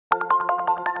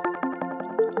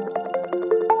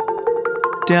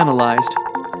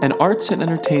Dan-alyzed, an arts and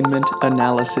entertainment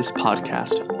analysis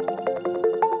podcast.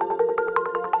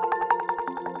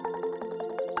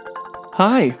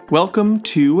 Hi, welcome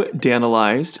to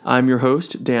Dan-alyzed. I'm your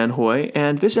host, Dan Hoy,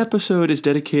 and this episode is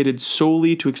dedicated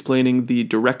solely to explaining the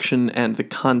direction and the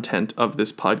content of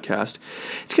this podcast.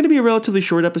 It's going to be a relatively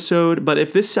short episode, but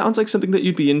if this sounds like something that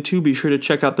you'd be into, be sure to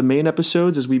check out the main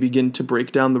episodes as we begin to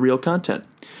break down the real content.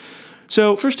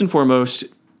 So, first and foremost,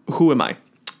 who am I?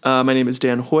 My name is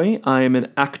Dan Hoy. I am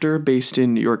an actor based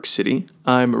in New York City.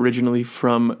 I'm originally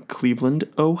from Cleveland,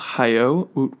 Ohio.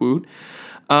 Woot woot.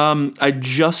 I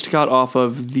just got off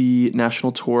of the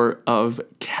national tour of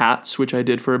Cats, which I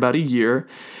did for about a year.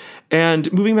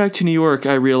 And moving back to New York,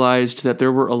 I realized that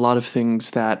there were a lot of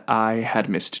things that I had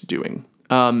missed doing.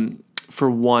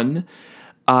 For one,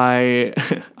 I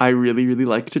really, really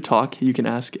like to talk. You can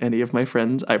ask any of my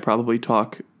friends. I probably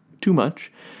talk too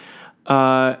much.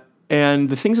 And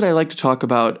the things that I like to talk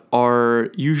about are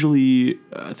usually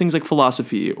things like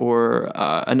philosophy or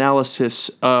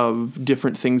analysis of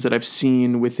different things that I've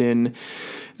seen within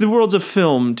the worlds of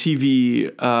film, TV,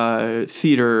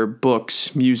 theater,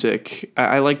 books, music.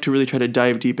 I like to really try to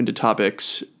dive deep into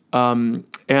topics.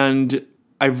 And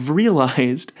I've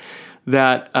realized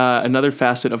that another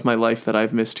facet of my life that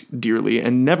I've missed dearly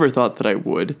and never thought that I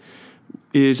would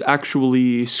is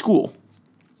actually school.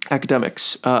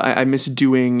 Academics. I miss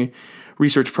doing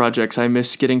research projects. I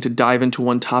miss getting to dive into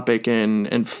one topic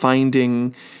and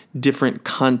finding different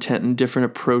content and different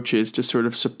approaches to sort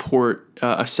of support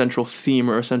a central theme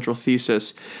or a central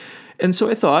thesis. And so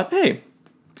I thought, hey,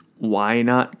 why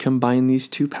not combine these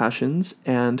two passions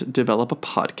and develop a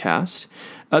podcast?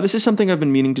 This is something I've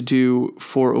been meaning to do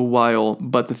for a while,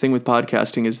 but the thing with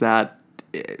podcasting is that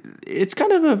it's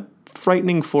kind of a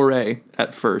frightening foray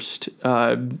at first.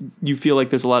 You feel like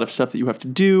there's a lot of stuff that you have to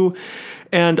do,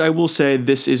 and I will say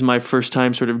this is my first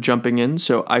time sort of jumping in,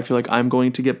 so I feel like I'm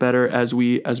going to get better as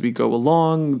we go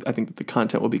along. I think that the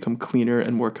content will become cleaner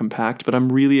and more compact, but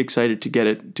I'm really excited to get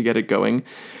it going.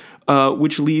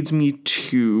 Which leads me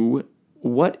to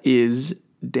what is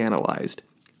Dan-alyzed.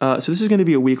 So this is going to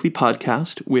be a weekly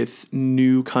podcast with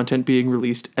new content being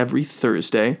released every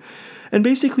Thursday. And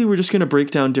basically, we're just going to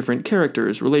break down different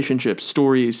characters, relationships,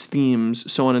 stories, themes,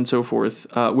 so on and so forth,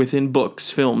 within books,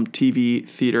 film, TV,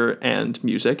 theater, and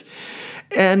music.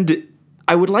 And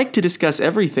I would like to discuss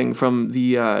everything from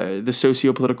the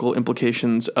socio-political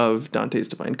implications of Dante's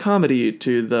Divine Comedy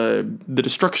to the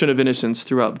destruction of innocence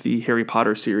throughout the Harry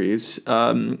Potter series,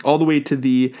 all the way to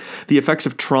the effects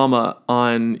of trauma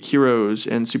on heroes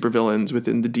and supervillains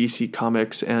within the DC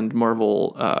Comics and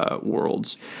Marvel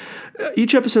worlds.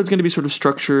 Each episode is going to be sort of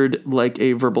structured like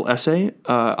a verbal essay.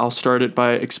 I'll start it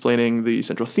by explaining the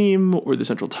central theme or the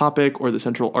central topic or the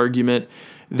central argument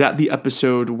that the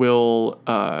episode will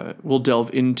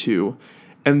delve into,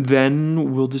 and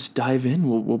then we'll just dive in.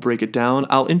 We'll break it down.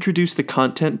 I'll introduce the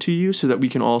content to you so that we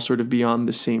can all sort of be on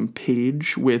the same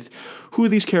page with who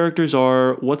these characters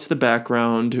are, what's the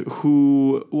background,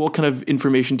 what kind of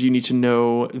information do you need to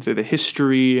know, the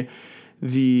history,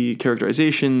 the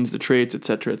characterizations, the traits,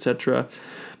 etc., etc.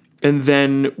 And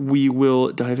then we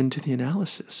will dive into the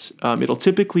analysis. It'll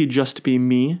typically just be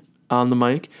me on the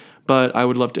mic, but I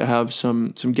would love to have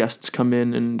some guests come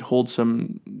in and hold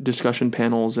some discussion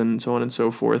panels and so on and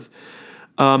so forth.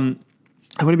 I'm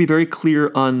going to be very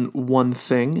clear on one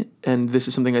thing, and this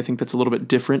is something I think that's a little bit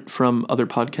different from other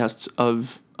podcasts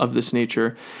of this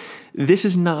nature. This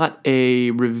is not a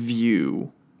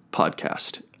review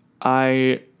podcast.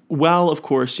 Well, of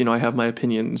course, I have my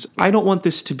opinions. I don't want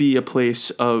this to be a place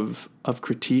of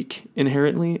critique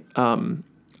inherently.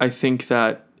 I think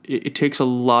that it takes a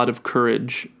lot of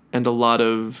courage and a lot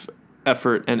of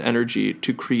effort and energy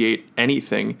to create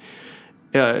anything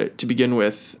to begin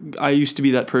with. I used to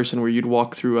be that person where you'd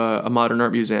walk through a modern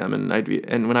art museum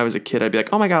and when I was a kid, I'd be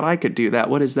like, oh my God, I could do that.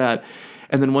 What is that?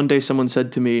 And then one day someone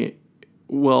said to me,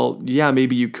 well, yeah,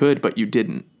 maybe you could, but you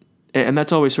didn't. And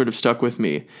that's always sort of stuck with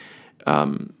me.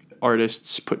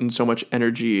 Artists put in so much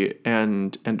energy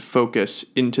and focus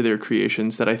into their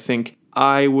creations that I think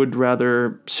I would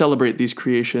rather celebrate these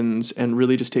creations and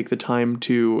really just take the time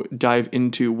to dive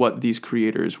into what these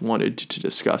creators wanted to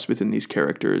discuss within these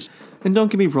characters. And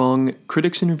don't get me wrong,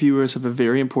 critics and reviewers have a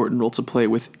very important role to play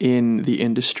within the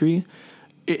industry.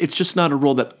 It's just not a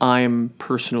role that I'm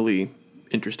personally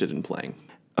interested in playing.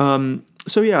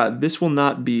 So yeah, this will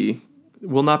not be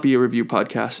a review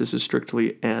podcast. This is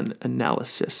strictly an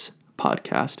analysis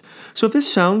podcast. So if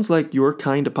this sounds like your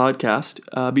kind of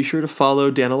podcast, be sure to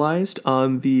follow Dan-alyzed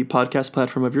on the podcast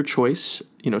platform of your choice,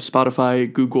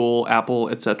 Spotify, Google, Apple,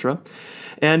 etc.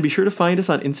 And be sure to find us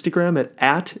on Instagram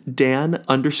at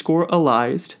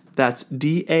dan_alyzed. That's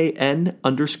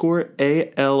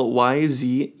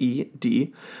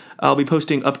DAN_ALYZED. I'll be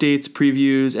posting updates,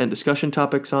 previews, and discussion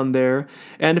topics on there.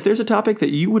 And if there's a topic that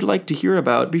you would like to hear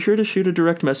about, be sure to shoot a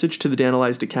direct message to the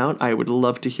Dan-alyzed account. I would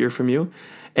love to hear from you.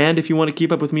 And if you want to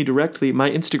keep up with me directly,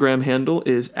 my Instagram handle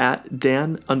is at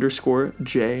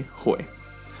dan_jhoy.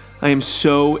 I am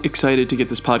so excited to get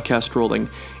this podcast rolling.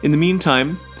 In the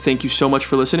meantime, thank you so much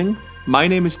for listening. My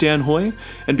name is Dan Hoy,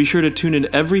 and be sure to tune in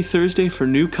every Thursday for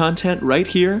new content right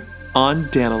here on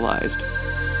Dan-alyzed.